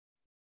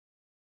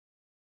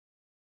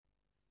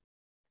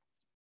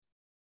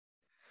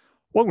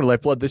Welcome to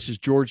LifeBlood. This is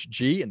George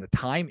G, and the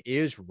time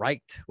is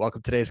right.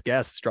 Welcome to today's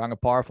guest, strong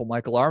and powerful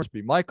Michael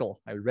Armsby.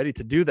 Michael, are you ready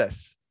to do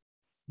this?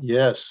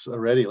 Yes,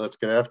 ready. Let's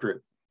get after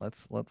it.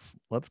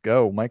 Let's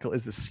go. Michael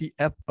is the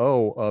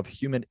CFO of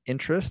Human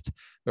Interest.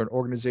 They're an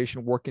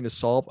organization working to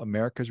solve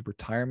America's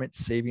retirement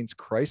savings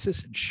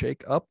crisis and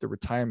shake up the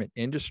retirement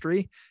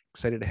industry.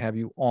 Excited to have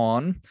you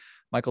on.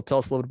 Michael, tell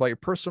us a little bit about your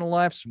personal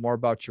life, some more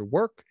about your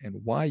work, and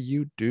why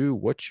you do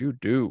what you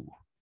do.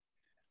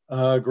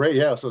 Great.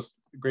 Yeah. So it's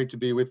great to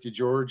be with you,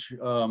 George.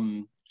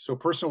 So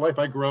personal life,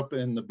 I grew up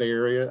in the Bay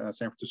Area,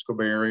 San Francisco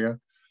Bay Area.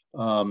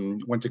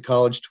 Went to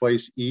college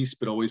twice east,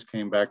 but always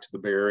came back to the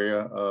Bay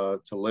Area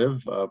to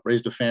live.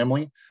 Raised a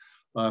family,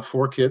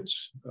 4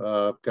 kids.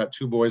 Got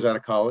 2 boys out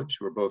of college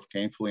who are both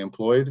gainfully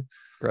employed.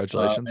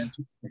 Congratulations.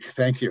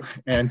 Thank you.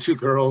 And 2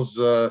 girls,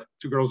 2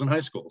 girls in high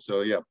school. So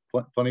yeah,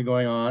 plenty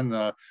going on.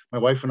 My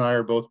wife and I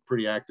are both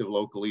pretty active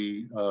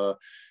locally.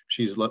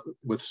 She's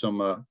with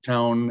some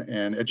town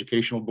and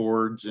educational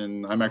boards,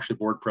 and I'm actually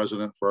board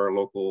president for our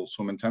local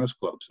swim and tennis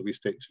club. So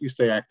we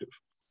stay active.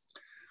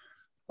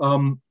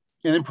 And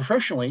then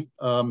professionally,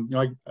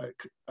 I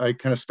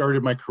kind of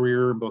started my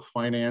career in both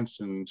finance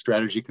and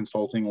strategy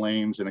consulting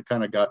lanes, and it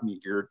kind of got me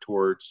geared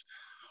towards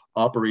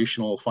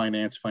operational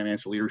finance,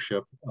 financial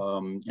leadership,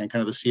 and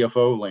kind of the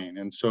CFO lane.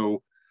 And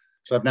so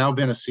I've now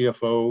been a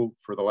CFO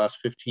for the last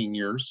 15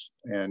 years,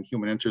 and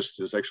Human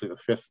Interest is actually the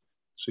fifth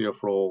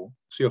CFO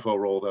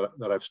role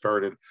that I've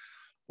started.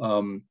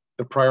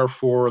 The prior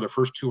four, the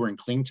first two were in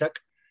clean tech,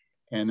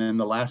 and then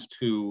the last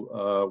two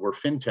were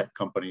fintech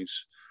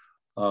companies.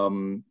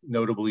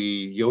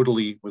 Notably,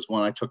 Yodely was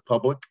one I took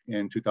public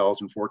in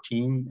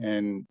 2014.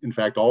 And in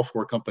fact, all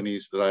four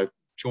companies that I've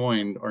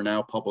joined are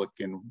now public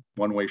in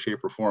one way, shape,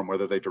 or form,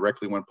 whether they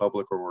directly went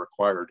public or were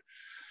acquired.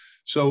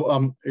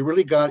 So it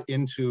really got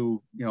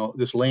into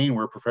this lane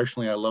where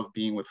professionally I love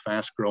being with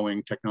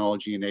fast-growing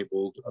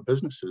technology-enabled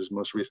businesses.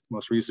 Most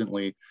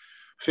recently,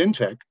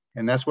 fintech,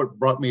 and that's what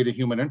brought me to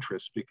Human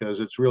Interest,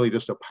 because it's really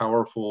just a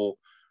powerful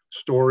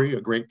story,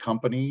 a great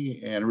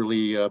company, and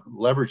really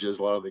leverages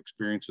a lot of the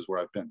experiences where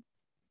I've been.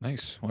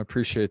 Nice. Well, I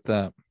appreciate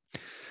that.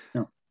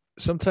 Yeah.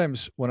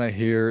 Sometimes when I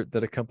hear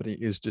that a company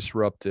is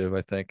disruptive,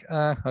 I think,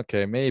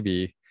 okay,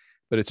 maybe.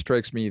 But it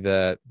strikes me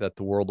that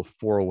the world of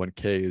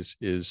 401ks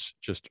is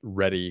just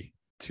ready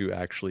to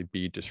actually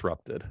be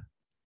disrupted.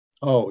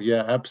 Oh,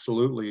 yeah,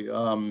 absolutely.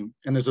 And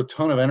there's a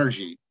ton of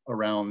energy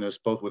around this,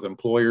 both with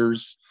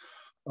employers.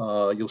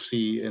 You'll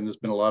see, and there's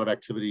been a lot of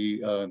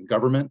activity in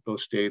government,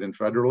 both state and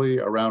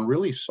federally, around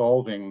really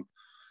solving,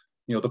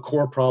 the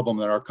core problem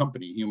that our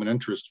company, Human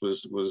Interest,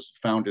 was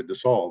founded to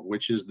solve,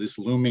 which is this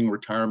looming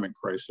retirement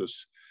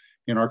crisis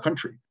in our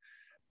country.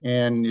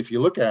 And if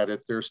you look at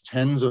it, there's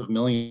tens of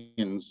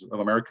millions of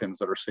Americans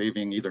that are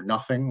saving either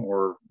nothing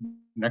or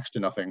next to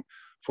nothing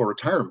for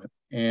retirement.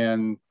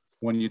 And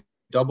when you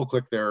double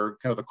click there,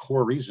 kind of the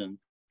core reason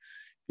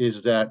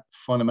is that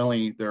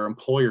fundamentally their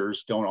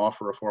employers don't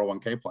offer a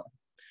 401k plan.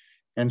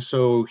 And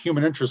so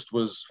Human Interest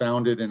was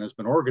founded and has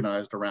been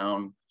organized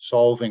around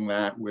solving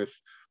that with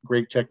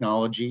great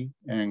technology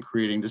and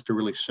creating just a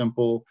really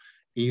simple,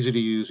 easy to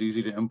use,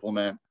 easy to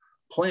implement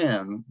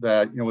plan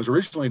that was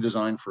originally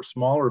designed for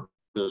smaller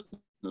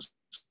businesses,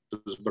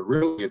 but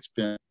really it's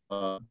been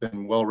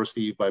well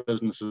received by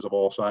businesses of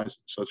all sizes.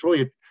 So it's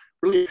really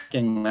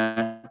taking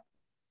that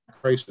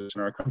crisis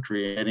in our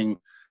country and heading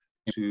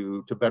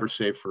to better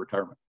save for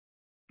retirement.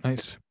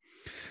 Nice.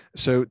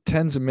 So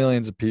tens of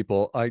millions of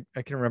people. I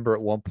can remember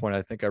at one point,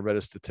 I think I read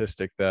a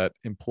statistic that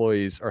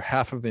employees, or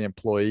half of the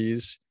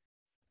employees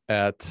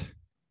at,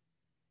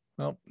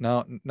 well,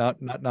 now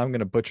I'm going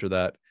to butcher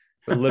that,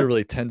 but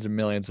literally tens of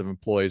millions of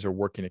employees are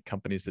working at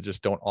companies that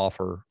just don't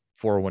offer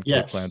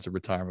 401k plans or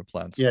retirement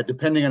plans. Yeah,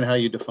 depending on how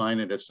you define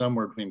it, it's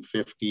somewhere between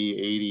 50,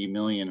 80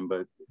 million,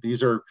 but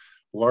these are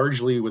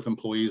largely with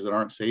employees that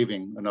aren't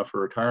saving enough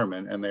for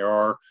retirement, and they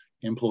are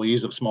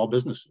employees of small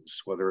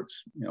businesses, whether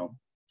it's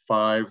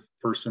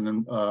 5-person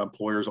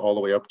employers all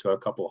the way up to a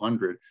couple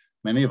hundred.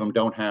 Many of them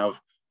don't have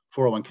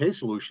 401k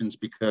solutions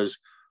because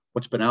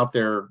what's been out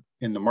there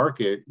in the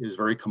market is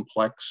very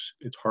complex.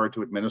 It's hard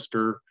to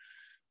administer.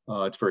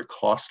 It's very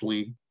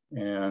costly.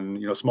 And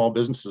small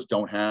businesses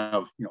don't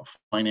have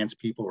finance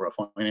people or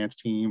a finance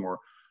team, or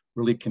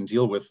really can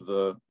deal with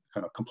the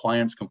kind of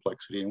compliance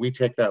complexity. And we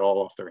take that all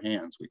off their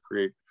hands. We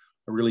create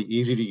a really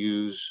easy to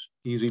use,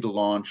 easy to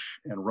launch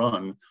and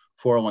run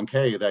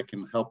 401k that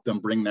can help them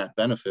bring that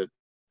benefit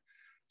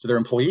to their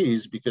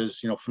employees,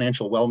 because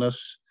financial wellness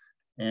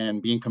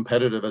and being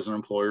competitive as an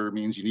employer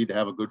means you need to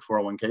have a good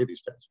 401k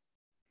these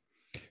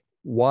days.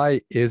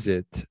 Why is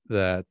it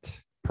that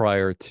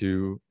prior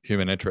to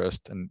Human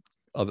Interest and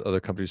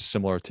other companies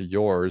similar to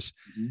yours,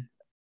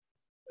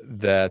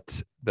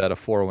 that a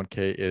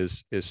 401k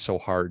is so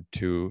hard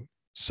to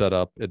set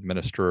up,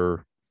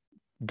 administer,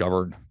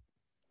 govern?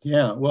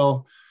 Yeah,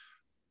 well,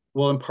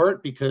 in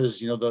part because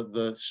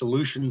the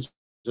solutions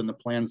and the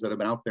plans that have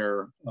been out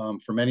there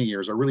for many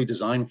years are really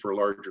designed for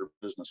larger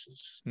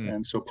businesses.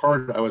 And so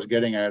part I was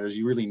getting at is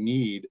you really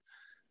need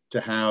to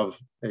have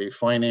a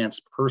finance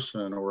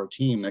person or a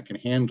team that can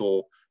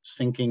handle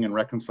syncing and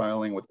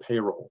reconciling with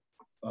payroll,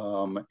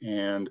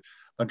 and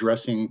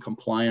addressing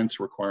compliance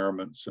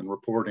requirements and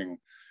reporting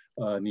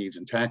needs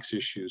and tax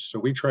issues. So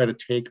we try to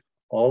take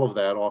all of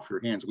that off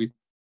your hands. We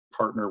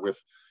partner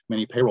with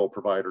many payroll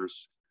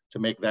providers to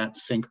make that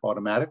sync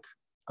automatic.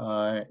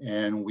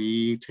 And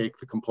we take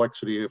the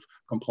complexity of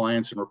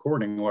compliance and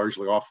reporting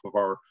largely off of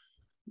our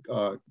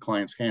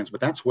clients' hands.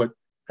 But that's what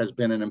has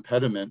been an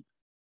impediment,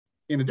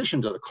 in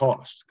addition to the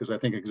cost, because I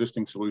think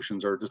existing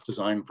solutions are just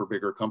designed for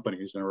bigger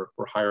companies and are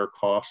for higher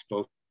costs,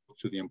 both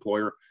to the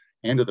employer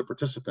and to the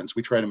participants.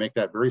 We try to make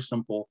that very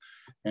simple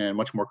and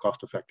much more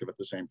cost effective at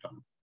the same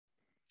time.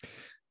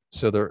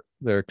 So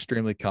they're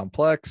extremely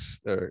complex.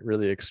 They're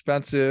really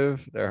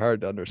expensive. They're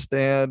hard to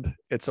understand.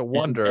 It's a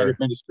wonder. And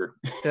administer.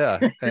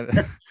 Yeah,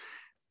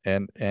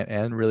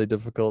 and really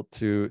difficult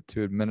to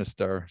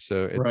administer.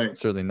 So it's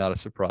certainly not a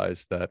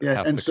surprise that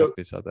half the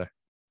companies out there.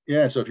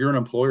 Yeah, so if you're an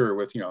employer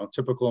with, a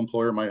typical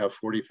employer might have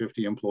 40,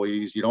 50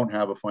 employees. You don't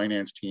have a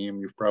finance team.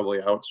 You've probably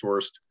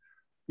outsourced,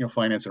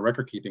 finance and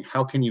record keeping.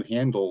 How can you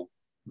handle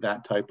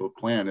that type of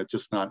plan? It's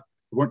just not.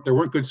 There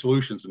weren't good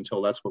solutions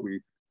until that's what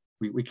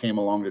we came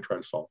along to try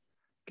to solve.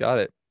 Got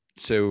it.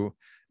 So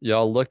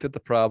y'all looked at the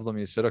problem.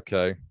 You said,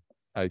 okay,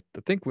 I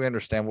think we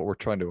understand what we're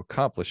trying to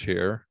accomplish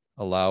here.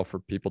 Allow for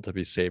people to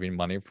be saving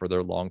money for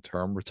their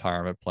long-term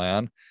retirement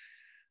plan.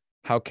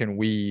 How can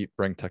we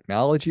bring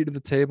technology to the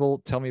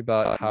table? Tell me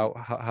about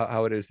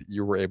how it is that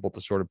you were able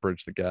to sort of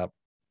bridge the gap.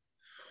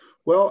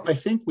 Well, I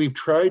think we've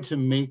tried to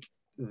make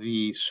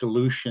the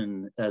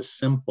solution as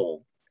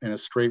simple and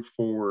as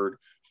straightforward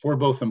for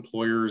both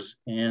employers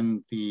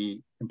and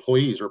the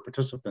employees or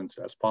participants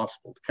as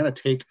possible, to kind of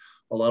take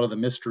a lot of the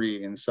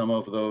mystery and some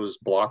of those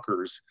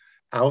blockers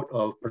out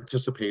of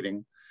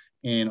participating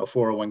in a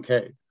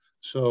 401k.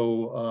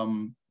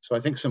 So I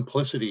think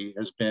simplicity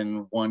has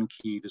been one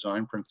key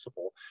design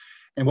principle.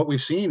 And what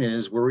we've seen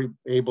is we're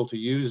able to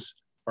use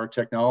our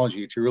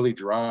technology to really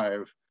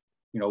drive,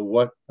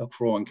 what a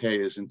 401k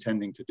is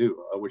intending to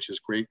do, which is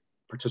great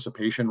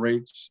participation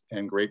rates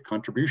and great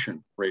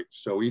contribution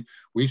rates. So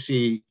we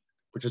see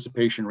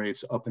participation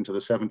rates up into the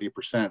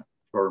 70%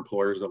 for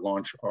employers that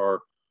launch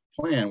our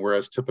plan,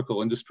 whereas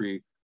typical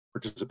industry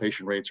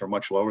participation rates are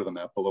much lower than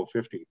that, below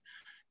 50.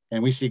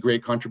 And we see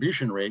great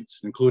contribution rates,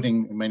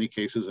 including in many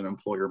cases an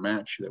employer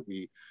match that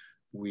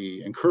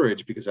we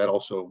encourage, because that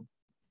also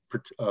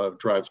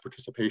drives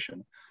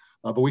participation.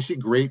 But we see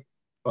great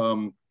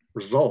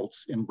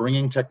results in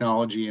bringing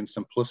technology and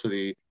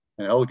simplicity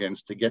and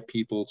elegance to get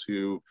people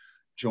to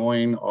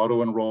join,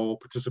 auto-enroll,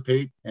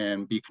 participate,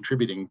 and be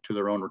contributing to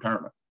their own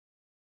retirement.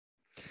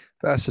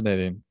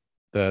 Fascinating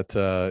that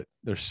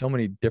there's so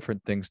many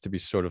different things to be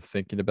sort of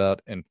thinking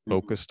about and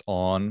focused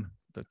on.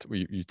 That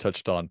you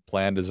touched on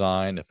plan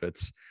design.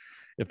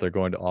 If they're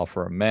going to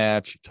offer a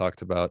match, you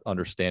talked about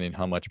understanding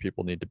how much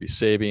people need to be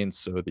saving,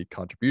 so the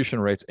contribution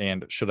rates,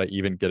 and should I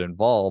even get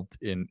involved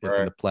in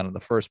the plan in the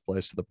first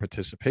place, so the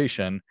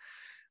participation.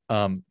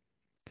 I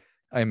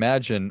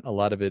imagine a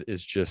lot of it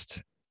is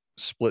just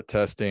split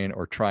testing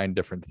or trying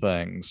different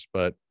things,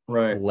 but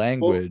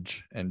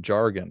language and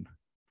jargon.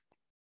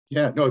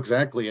 Yeah, no,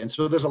 exactly. And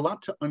so there's a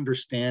lot to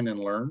understand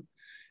and learn.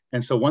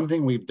 And so one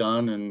thing we've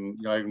done, and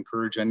I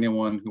encourage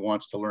anyone who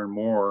wants to learn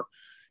more,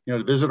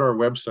 to visit our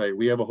website.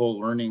 We have a whole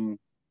learning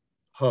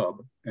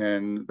hub,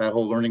 and that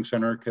whole learning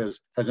center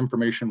has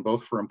information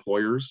both for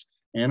employers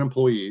and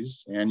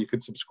employees, and you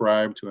could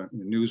subscribe to a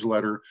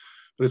newsletter.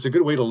 But it's a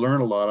good way to learn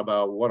a lot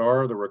about what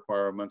are the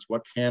requirements,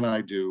 what can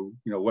I do,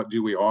 what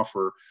do we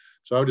offer.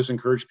 So I would just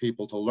encourage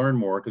people to learn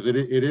more, because it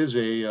is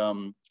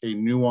a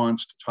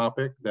nuanced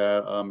topic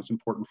that is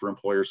important for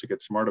employers to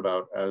get smart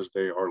about as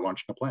they are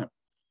launching a plan.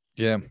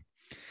 Yeah.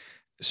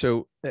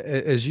 So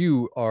as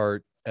you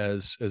are,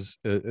 as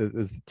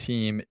the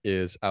team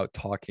is out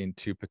talking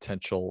to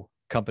potential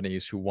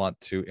companies who want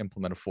to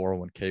implement a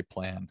 401k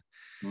plan,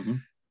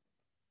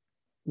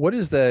 what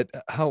is that?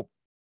 How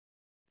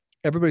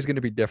everybody's going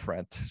to be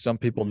different. Some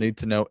people need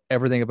to know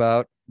everything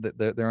about that.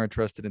 They're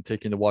interested in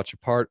taking the watch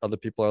apart. Other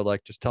people are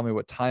like, just tell me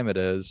what time it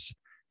is.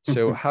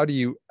 So how do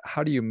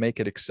you make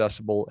it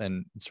accessible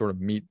and sort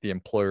of meet the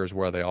employers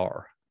where they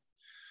are?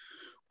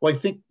 Well, I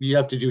think you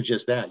have to do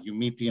just that. You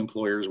meet the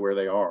employers where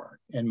they are,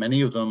 and many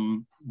of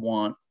them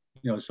want,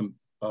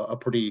 a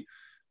pretty,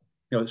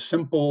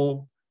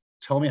 simple.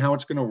 Tell me how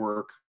it's going to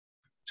work.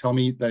 Tell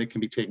me that it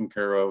can be taken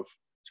care of.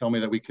 Tell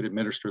me that we could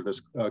administer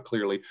this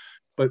clearly.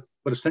 But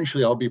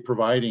essentially, I'll be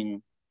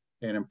providing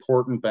an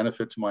important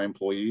benefit to my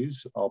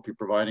employees. I'll be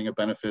providing a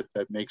benefit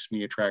that makes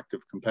me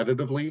attractive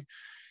competitively,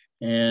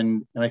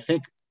 and I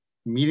think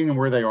meeting them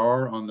where they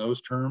are on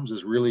those terms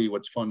is really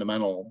what's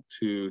fundamental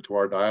to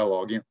our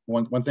dialogue.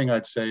 One thing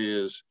I'd say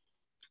is,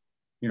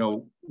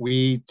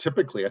 we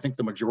typically, I think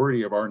the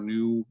majority of our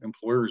new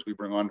employers we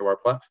bring onto our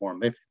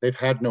platform, they've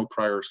had no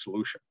prior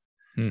solution.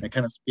 It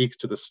kind of speaks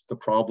to the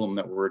problem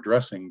that we're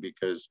addressing,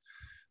 because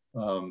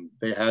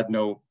they had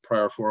no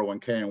prior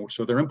 401k, and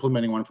so they're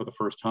implementing one for the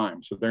first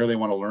time. So there they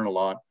want to learn a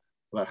lot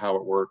about how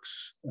it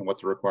works and what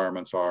the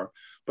requirements are.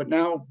 But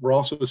now we're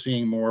also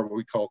seeing more of what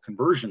we call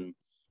conversion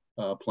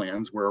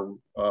plans where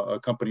a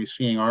company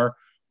seeing our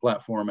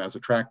platform as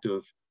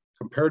attractive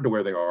compared to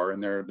where they are,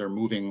 and they're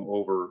moving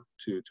over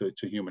to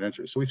human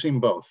interest. So we've seen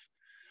both.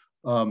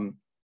 And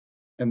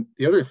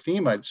the other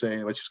theme I'd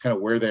say, which is kind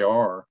of where they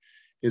are,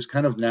 is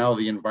kind of now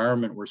the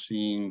environment we're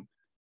seeing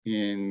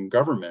in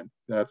government,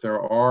 that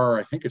there are,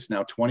 I think it's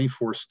now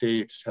 24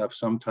 states have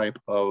some type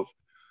of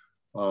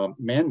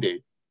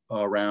mandate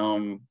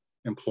around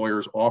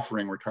employers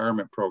offering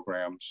retirement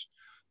programs.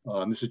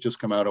 This has just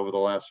come out over the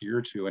last year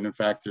or two. And in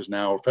fact, there's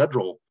now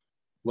federal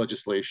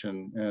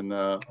legislation and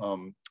the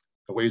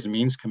Ways and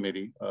Means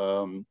Committee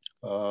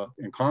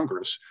in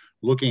Congress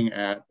looking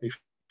at a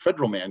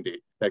federal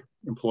mandate that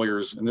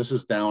employers, and this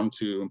is down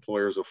to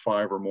employers of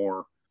 5 or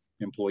more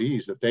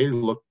employees, that they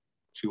look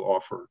to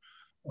offer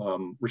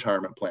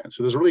retirement plans.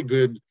 So there's really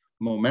good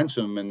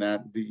momentum in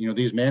that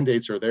these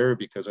mandates are there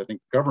because I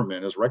think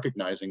government is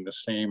recognizing the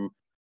same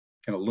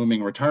kind of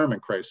looming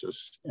retirement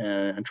crisis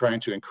and trying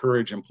to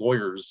encourage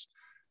employers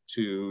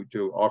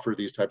to offer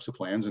these types of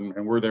plans, and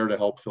we're there to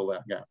help fill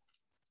that gap.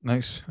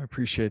 Nice. I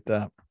appreciate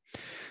that.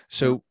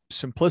 So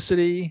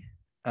simplicity,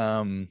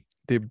 the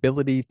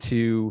ability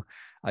to,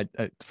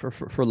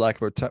 for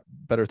lack of a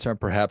better term,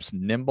 perhaps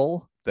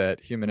nimble,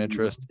 that human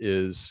interest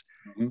is,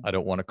 I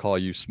don't want to call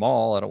you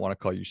small, I don't want to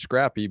call you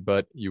scrappy,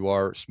 but you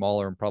are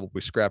smaller and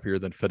probably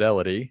scrappier than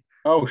Fidelity.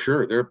 Oh,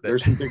 sure.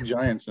 There's some big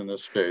giants in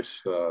this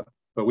space.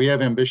 But we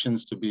have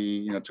ambitions to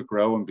be, to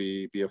grow and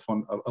be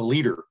a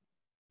leader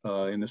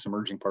in this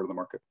emerging part of the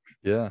market.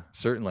 Yeah,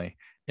 certainly.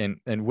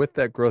 And with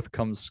that growth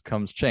comes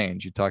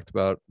change. You talked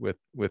about with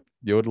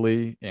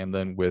Yodlee, and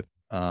then with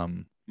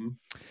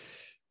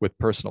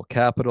personal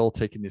capital,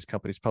 taking these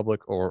companies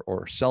public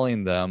or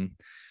selling them.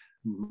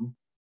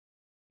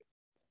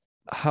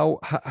 How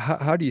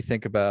do you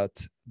think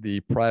about the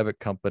private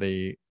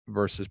company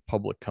versus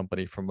public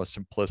company from a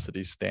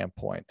simplicity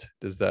standpoint?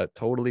 Does that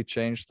totally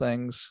change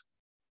things?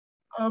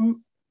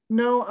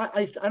 No,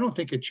 I don't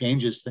think it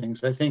changes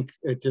things. I think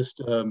it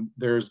just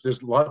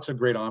there's lots of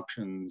great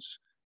options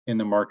in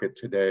the market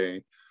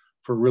today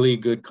for really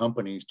good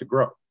companies to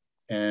grow,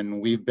 and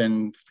we've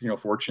been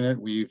fortunate.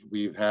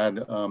 We've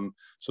had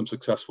some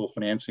successful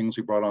financings.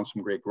 We brought on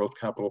some great growth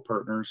capital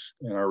partners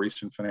in our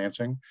recent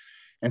financing,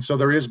 and so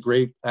there is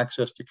great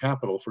access to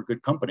capital for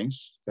good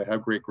companies that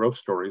have great growth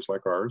stories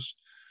like ours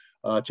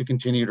to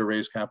continue to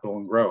raise capital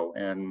and grow.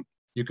 And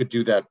you could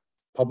do that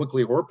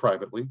publicly or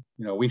privately.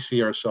 We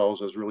see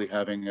ourselves as really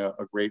having a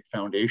great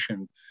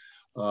foundation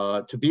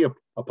to be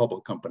a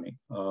public company.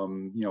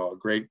 A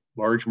great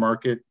large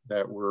market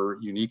that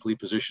we're uniquely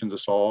positioned to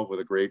solve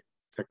with a great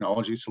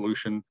technology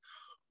solution,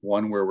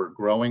 one where we're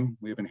growing.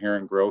 We have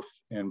inherent growth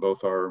in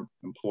both our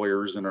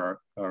employers and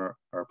our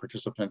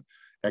participant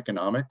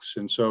economics.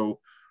 And so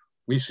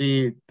we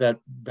see that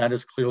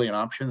is clearly an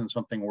option and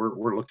something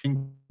we're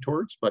looking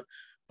towards. But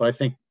I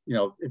think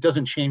it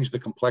doesn't change the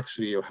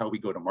complexity of how we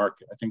go to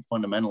market. I think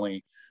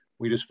fundamentally,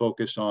 we just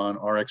focus on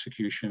our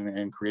execution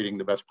and creating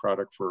the best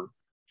product for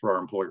our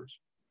employers.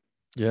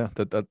 Yeah,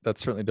 that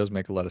certainly does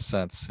make a lot of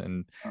sense.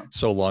 And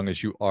so long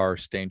as you are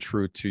staying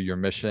true to your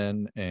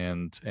mission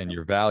and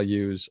your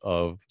values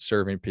of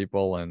serving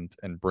people and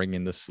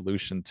bringing this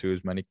solution to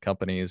as many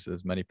companies,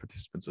 as many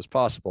participants as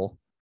possible.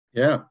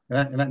 Yeah,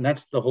 and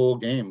that's the whole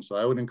game. So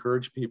I would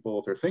encourage people,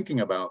 if they're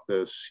thinking about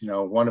this,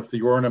 if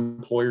you're an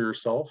employer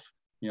yourself,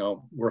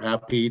 we're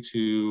happy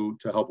to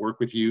help work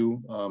with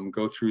you,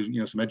 go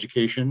through some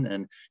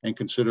education and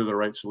consider the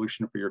right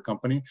solution for your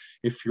company.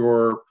 If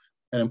you're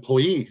an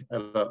employee at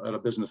a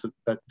business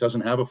that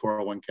doesn't have a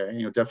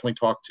 401k, definitely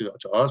talk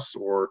to us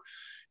or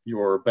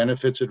your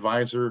benefits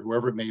advisor,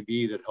 whoever it may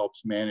be that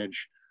helps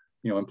manage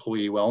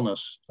employee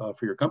wellness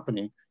for your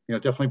company.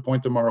 Definitely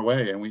point them our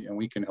way, and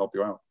we can help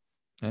you out.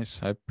 Nice,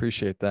 I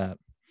appreciate that.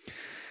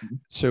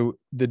 So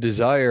the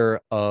desire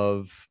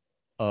of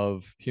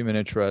Human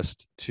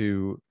Interest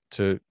to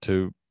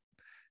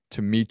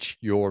meet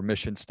your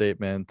mission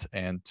statement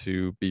and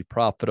to be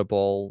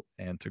profitable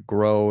and to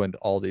grow and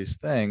all these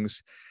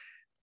things,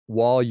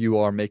 while you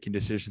are making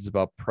decisions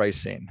about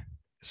pricing.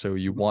 So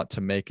you want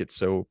to make it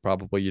so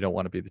probably you don't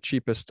want to be the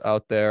cheapest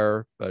out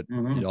there, but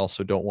you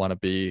also don't want to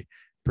be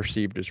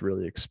perceived as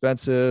really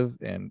expensive.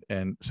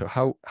 And so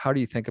how do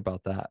you think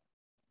about that?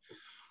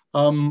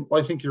 Well,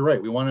 I think you're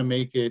right. We want to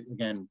make it,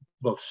 again,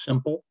 both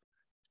simple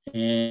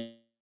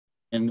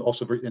and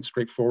also very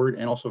straightforward,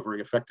 and also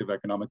very effective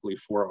economically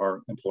for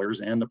our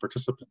employers and the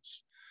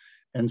participants.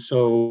 And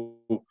so,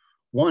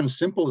 one,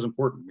 simple is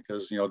important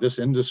because this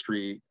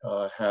industry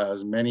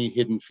has many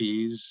hidden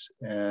fees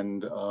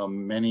and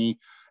many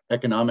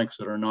economics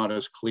that are not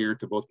as clear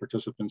to both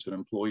participants and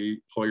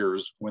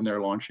employers when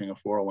they're launching a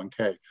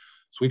 401k.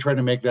 So we try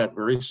to make that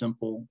very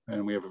simple,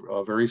 and we have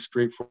a very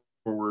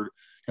straightforward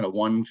kind of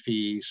one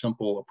fee,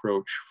 simple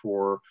approach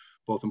for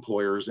both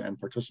employers and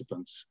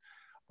participants.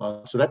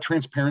 So that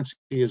transparency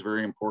is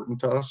very important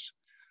to us.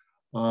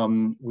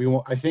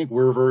 I think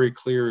we're very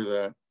clear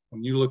that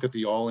when you look at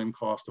the all-in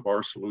cost of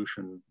our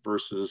solution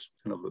versus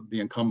kind of the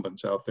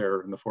incumbents out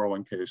there in the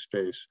 401k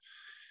space,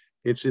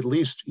 it's at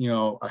least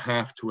a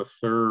half to a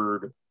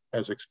third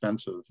as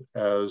expensive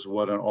as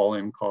what an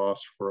all-in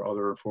cost for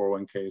other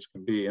 401ks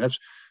can be. And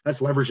that's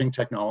leveraging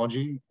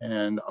technology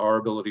and our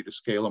ability to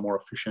scale a more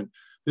efficient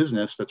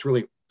business that's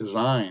really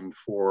designed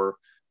for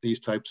these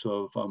types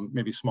of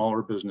maybe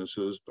smaller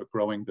businesses, but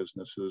growing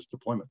businesses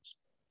deployments.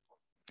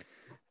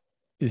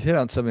 You hit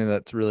on something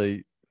that's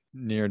really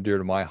near and dear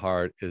to my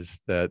heart, is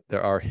that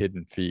there are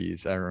hidden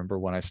fees. I remember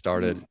when I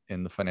started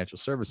in the financial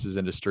services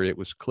industry, it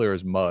was clear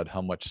as mud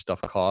how much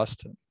stuff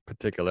cost,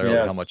 particularly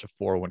how much a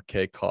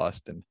 401k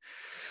cost. And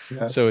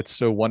so it's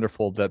so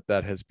wonderful that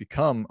that has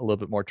become a little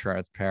bit more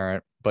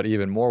transparent, but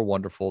even more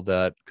wonderful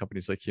that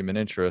companies like Human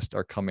Interest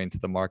are coming to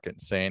the market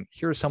and saying,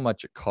 here's how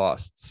much it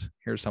costs.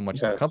 Here's how much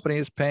the company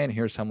is paying.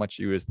 Here's how much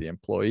you as the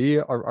employee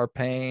are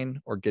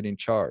paying or getting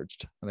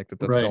charged. I think that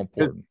that's so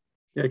important.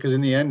 Yeah, because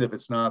in the end, if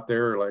it's not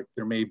there, like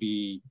there may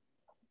be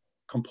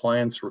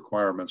compliance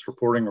requirements,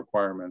 reporting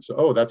requirements.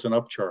 Oh, that's an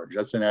upcharge.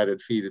 That's an added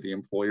fee to the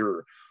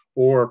employer.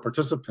 Or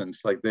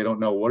participants, like they don't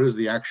know what is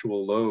the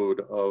actual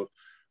load of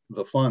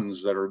the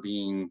funds that are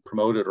being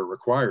promoted or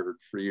required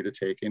for you to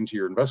take into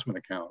your investment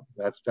account.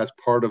 That's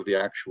part of the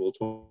actual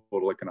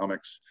total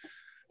economics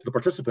to the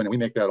participant. And we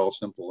make that all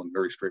simple and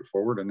very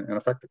straightforward and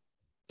effective.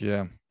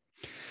 Yeah.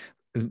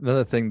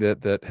 Another thing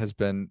that has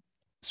been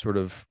sort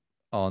of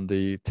on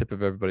the tip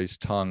of everybody's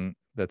tongue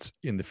that's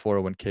in the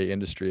 401k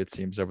industry, it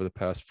seems, over the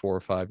past 4 or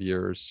 5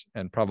 years,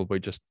 and probably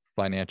just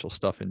financial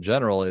stuff in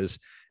general, is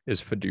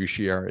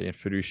fiduciary and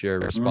fiduciary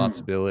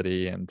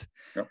responsibility. And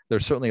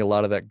there's certainly a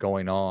lot of that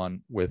going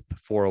on with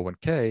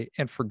 401k,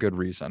 and for good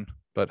reason.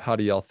 But how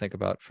do y'all think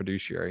about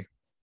fiduciary?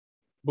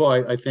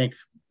 Well, I think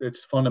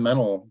it's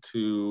fundamental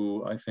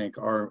to, I think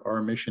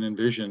our mission and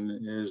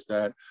vision is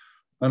that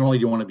not only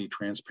do you want to be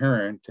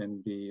transparent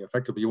and be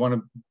effective, but you want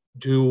to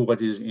do what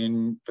is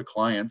in the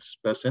client's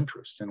best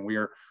interest. And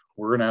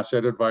we're an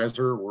asset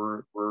advisor.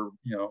 We're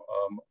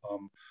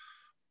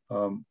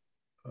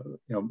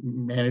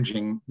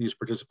managing these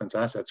participants'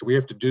 assets. So we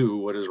have to do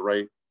what is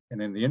right and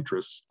in the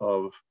interests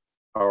of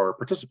our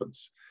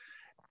participants.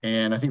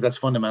 And I think that's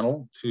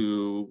fundamental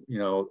to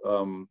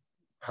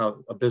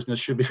how a business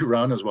should be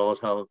run, as well as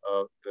how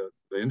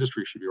the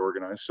industry should be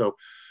organized. So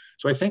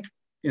I think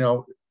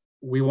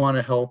we want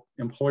to help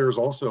employers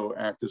also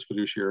act as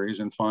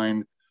fiduciaries and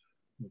find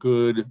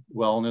good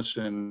wellness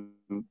and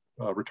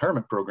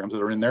retirement programs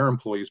that are in their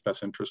employees'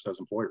 best interest as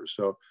employers.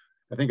 So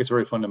I think it's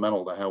very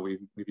fundamental to how we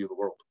view the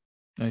world.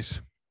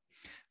 Nice.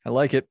 I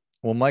like it.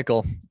 Well,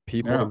 Michael,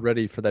 people are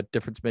ready for that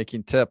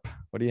difference-making tip.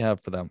 What do you have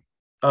for them?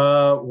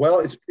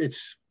 Well,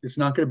 it's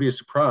not going to be a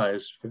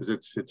surprise because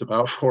it's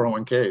about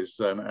 401ks,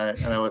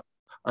 and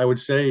I would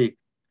say,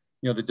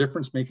 the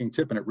difference-making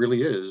tip, and it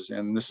really is.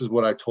 And this is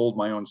what I told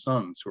my own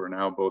sons, who are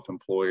now both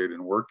employed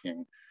and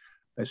working.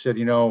 I said,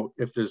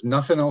 if there's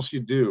nothing else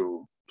you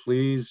do,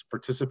 please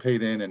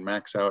participate in and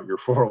max out your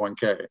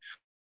 401k,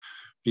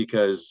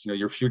 because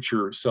your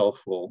future self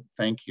will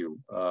thank you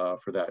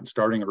for that. And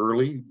starting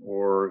early,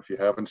 or if you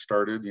haven't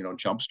started,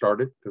 jump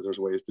start it, because there's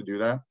ways to do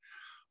that.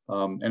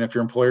 And if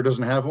your employer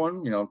doesn't have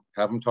one,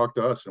 have them talk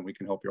to us and we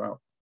can help you out.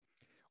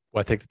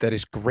 Well, I think that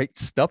is great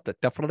stuff. That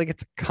definitely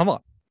gets to come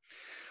up.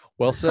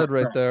 Well said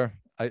right there.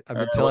 I've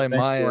been telling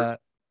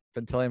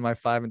my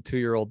 5 and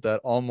 2-year-old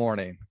that all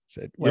morning. I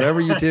said,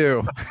 whatever you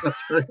do,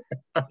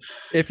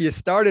 if you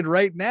started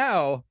right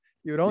now,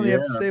 you would only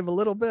have to save a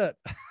little bit.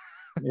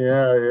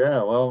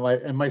 Well,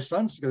 my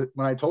sons,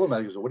 when I told them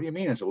that, he said, what do you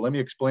mean? I said, well, let me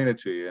explain it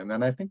to you. And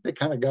then I think they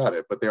kind of got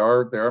it, but they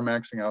are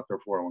maxing out their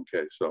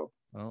 401k. So.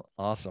 Well,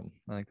 awesome.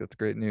 I think that's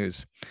great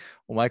news.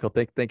 Well, Michael,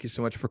 thank you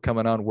so much for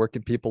coming on. Where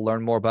can people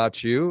learn more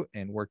about you,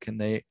 and where can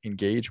they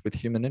engage with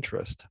Human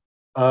Interest?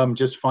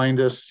 Just find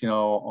us,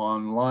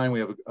 online. We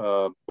have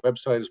a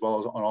website, as well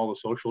as on all the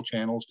social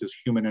channels, just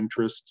Human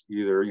Interest,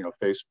 either,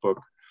 Facebook,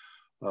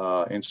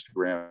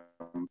 Instagram,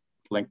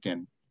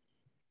 LinkedIn.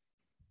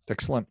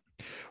 Excellent.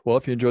 Well,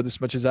 if you enjoyed this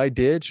as much as I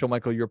did, show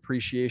Michael your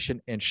appreciation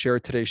and share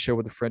today's show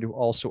with a friend who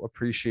also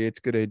appreciates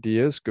good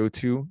ideas. Go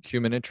to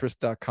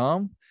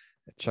humaninterest.com.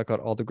 Check out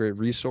all the great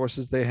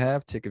resources they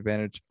have. Take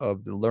advantage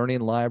of the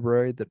learning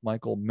library that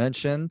Michael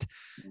mentioned,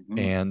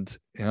 and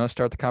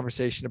start the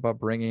conversation about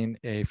bringing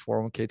a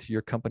 401k to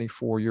your company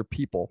for your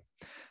people.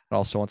 And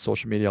also on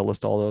social media, I'll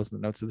list all those in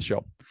the notes of the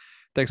show.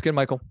 Thanks again,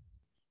 Michael.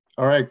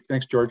 All right.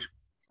 Thanks, George.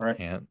 All right.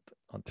 And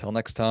until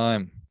next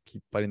time,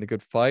 keep fighting the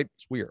good fight.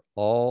 We are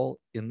all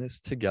in this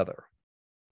together.